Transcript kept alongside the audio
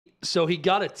So he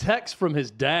got a text from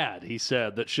his dad, he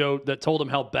said, that told him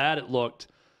how bad it looked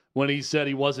when he said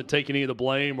he wasn't taking any of the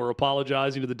blame or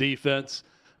apologizing to the defense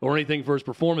or anything for his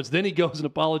performance. Then he goes and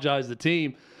apologized to the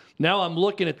team. Now I'm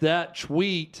looking at that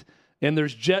tweet, and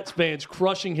there's Jets fans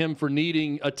crushing him for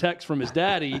needing a text from his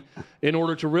daddy in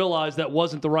order to realize that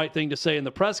wasn't the right thing to say in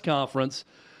the press conference.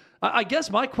 I guess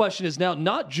my question is now,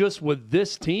 not just with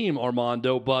this team,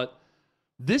 Armando, but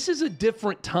this is a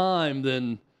different time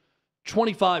than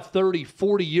 25, 30,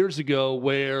 40 years ago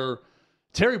where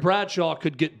Terry Bradshaw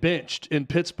could get benched in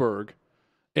Pittsburgh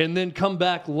and then come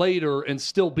back later and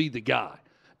still be the guy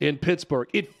in Pittsburgh.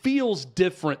 It feels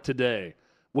different today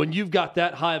when you've got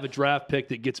that high of a draft pick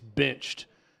that gets benched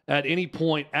at any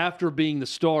point after being the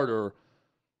starter.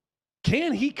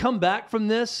 Can he come back from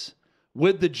this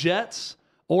with the Jets?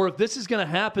 Or if this is going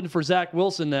to happen for Zach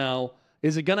Wilson now,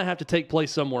 is it going to have to take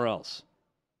place somewhere else?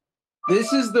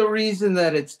 This is the reason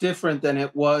that it's different than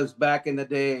it was back in the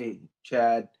day,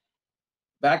 Chad.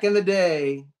 Back in the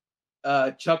day,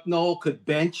 Chuck Noll could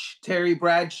bench Terry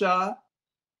Bradshaw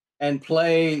and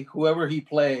play whoever he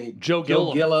played. Joe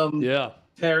Gilliam. Yeah.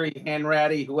 Terry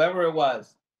Hanratty, whoever it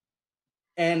was.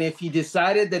 And if he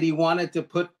decided that he wanted to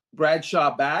put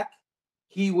Bradshaw back,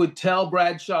 he would tell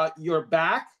Bradshaw, "You're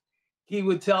back." He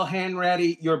would tell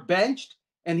Hanratty, "You're benched."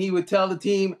 And he would tell the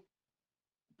team,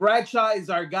 "Bradshaw is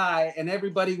our guy," and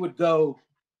everybody would go,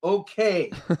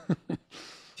 "Okay."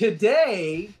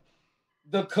 Today,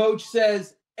 the coach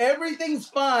says, "Everything's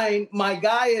fine. My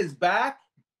guy is back."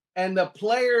 And the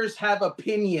players have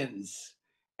opinions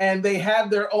and they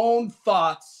have their own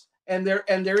thoughts and they're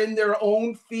in their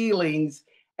own feelings.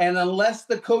 And unless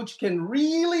the coach can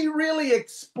really, really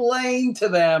explain to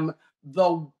them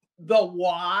the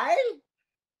why,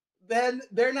 then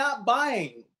they're not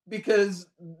buying because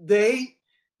they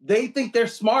think they're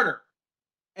smarter.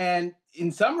 And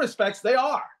in some respects, they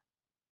are.